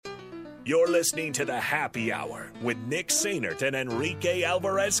You're listening to the Happy Hour with Nick Sainert and Enrique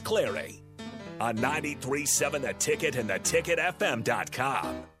Alvarez Clary on 93.7 The Ticket and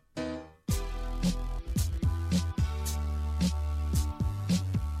theticketfm.com.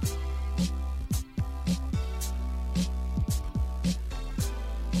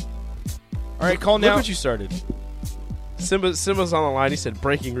 All right, call now. Look what you started. Simba's on the line. He said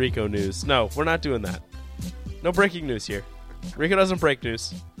breaking Rico news. No, we're not doing that. No breaking news here. Rico doesn't break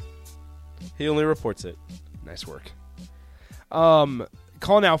news. He only reports it. Nice work.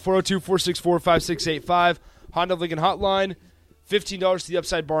 Call now, 402-464-5685. Honda Lincoln Hotline. $15 to the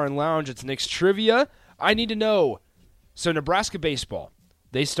Upside Bar and Lounge. It's Nick's Trivia. I need to know. So Nebraska baseball,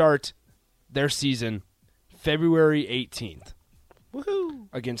 they start their season February 18th. Woohoo!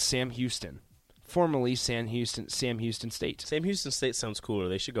 Against Sam Houston. Formerly Sam Houston State. Sam Houston State sounds cooler.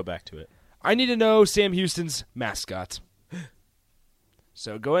 They should go back to it. I need to know Sam Houston's mascot.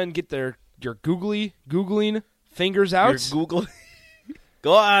 So go ahead and get your Googling fingers out. Your Google.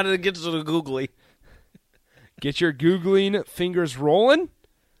 Go out and get to the Googly. Get your Googling fingers rolling.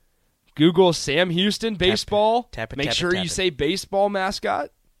 Google Sam Houston baseball. Tap it, Make tap it, sure tap you it. say baseball mascot.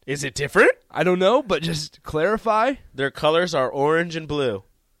 Is it different? I don't know, but just clarify. Their colors are orange and blue.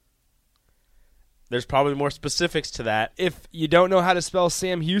 There's probably more specifics to that. If you don't know how to spell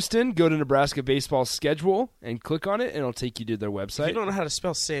Sam Houston, go to Nebraska baseball schedule and click on it, and it'll take you to their website. If you don't know how to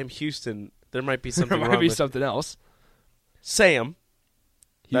spell Sam Houston, there might be something there wrong might be with something else. Sam.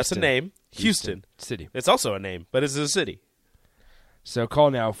 That's a Houston. name. Houston. City. It's also a name, but it's a city. So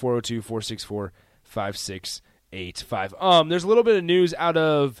call now, 402-464-5685. There's a little bit of news out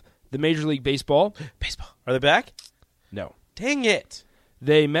of the Major League Baseball. Baseball. Are they back? No. Dang it.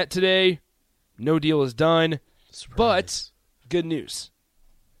 They met today. No deal is done. Surprise. But good news.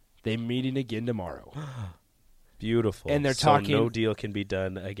 They're meeting again tomorrow. Beautiful. And they're so talking. no deal can be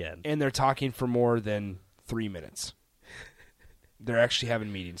done again. And they're talking for more than 3 minutes. They're actually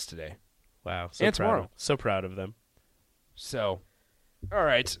having meetings today. Wow. So And proud tomorrow. So proud of them. So, all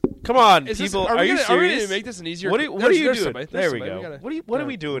right. Come on, Is this- people. are Are we you gonna- are we serious? gonna make this an easier? What are you There's doing? somebody. There we somebody. go. Gotta- What are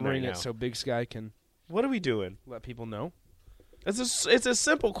we doing right ring now? it so Big Sky can What are we doing? let people know. It's a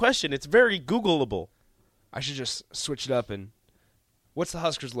simple question. It's very Googleable. I should just switch it up and. What's the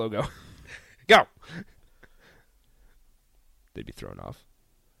Huskers logo? Go. They'd be thrown off.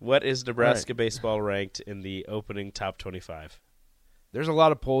 What is Nebraska baseball ranked in the opening top 25? There's a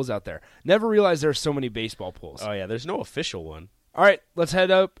lot of polls out there. Never realized there are so many baseball polls. Oh, yeah. There's no official one. All right, let's head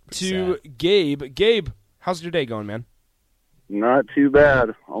up to Gabe. Gabe, how's your day going, man? Not too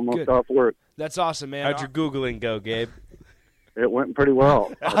bad. Almost Good. off work. That's awesome, man. How'd your Googling go, Gabe? It went pretty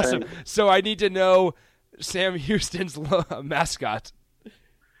well. I Awesome. think. So I need to know Sam Houston's mascot.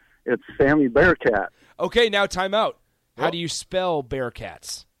 It's Sammy Bearcat. Okay, now time out. How do you spell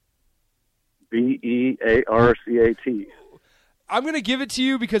Bearcats? Bearcat. I'm going to give it to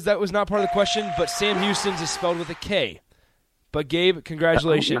you because that was not part of the question, but Sam Houston's is spelled with a K. But Gabe,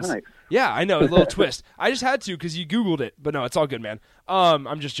 congratulations. Oh, nice. Yeah, I know, a little twist. I just had to because you Googled it, but no, it's all good, man.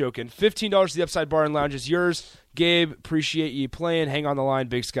 I'm just joking. $15 to the Upside Bar and Lounge is yours. Gabe, appreciate you playing. Hang on the line,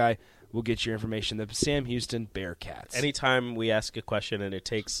 Big Sky. We'll get your information. The Sam Houston Bearcats. Anytime we ask a question and it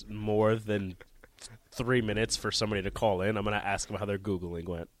takes more than 3 minutes for somebody to call in, I'm going to ask them how their Googling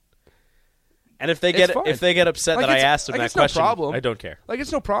went. And if they It's fine. get upset Like, that I it's- asked them like, that it's no question, problem. I don't care. Like,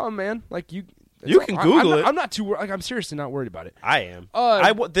 it's no problem, man. Like, you can Google it. I'm not too like, I'm seriously not worried about it. I am.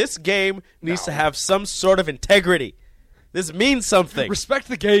 This game needs to have some sort of integrity. This means something. Respect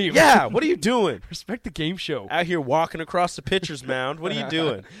the game. Yeah, what are you doing? Respect the game show. Out here walking across the pitcher's mound. What are you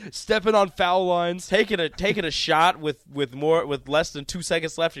doing? Stepping on foul lines. Taking a shot with less than 2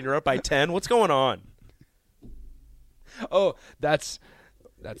 seconds left and you're up by 10. What's going on? Oh, that's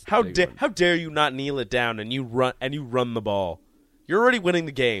the How big one. how dare you not kneel it down and you run the ball? You're already winning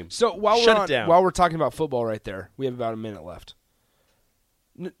the game. So while Shut it down. while we're talking about football right there, we have about a minute left.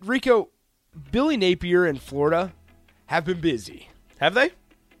 Rico, Billy Napier and Florida have been busy. Have they?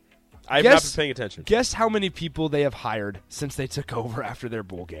 I've not been paying attention. Guess how many people they have hired since they took over after their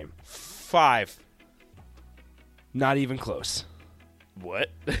bowl game? 5. Not even close. What?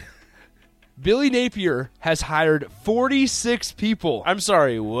 Billy Napier has hired 46 people I'm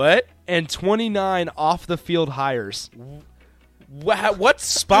sorry, what? and 29 off-the-field hires. What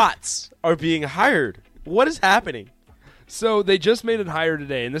spots are being hired? What is happening? So they just made it higher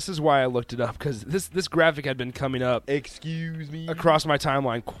today, and this is why I looked it up, because this graphic had been coming up Excuse me. across my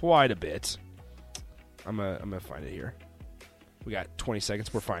timeline quite a bit. I'm gonna find it here. We got 20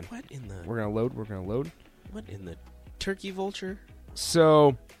 seconds. We're fine. What in the We're gonna load. what in the turkey vulture?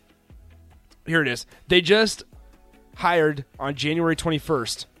 So here it is. They just hired on January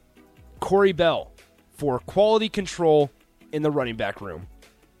 21st Corey Bell for quality control in the running back room.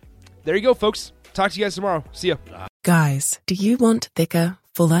 There you go, folks. Talk to you guys tomorrow. See ya. Guys, do you want thicker,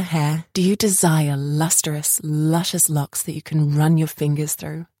 fuller hair? Do you desire lustrous, luscious locks that you can run your fingers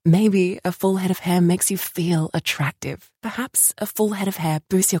through? Maybe a full head of hair makes you feel attractive. Perhaps a full head of hair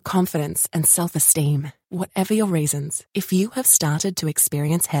boosts your confidence and self-esteem. Whatever your reasons, if you have started to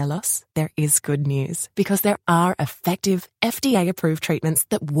experience hair loss, there is good news because there are effective, FDA-approved treatments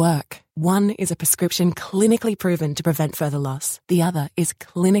that work. One is a prescription clinically proven to prevent further loss. The other is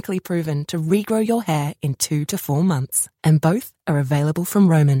clinically proven to regrow your hair in 2 to 4 months. And both are available from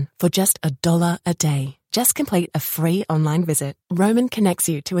Roman for just $1 a day. Just complete a free online visit. Roman connects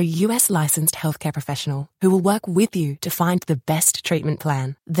you to a US licensed healthcare professional who will work with you to find the best treatment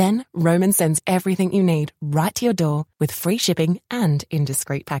plan. Then Roman sends everything you need right to your door with free shipping and in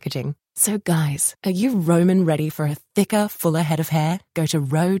discreet packaging. So guys, are you Roman ready for a thicker, fuller head of hair? Go to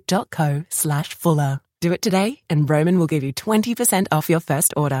ro.co/fuller. Do it today and Roman will give you 20% off your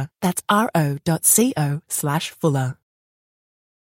first order. That's ro.co/fuller.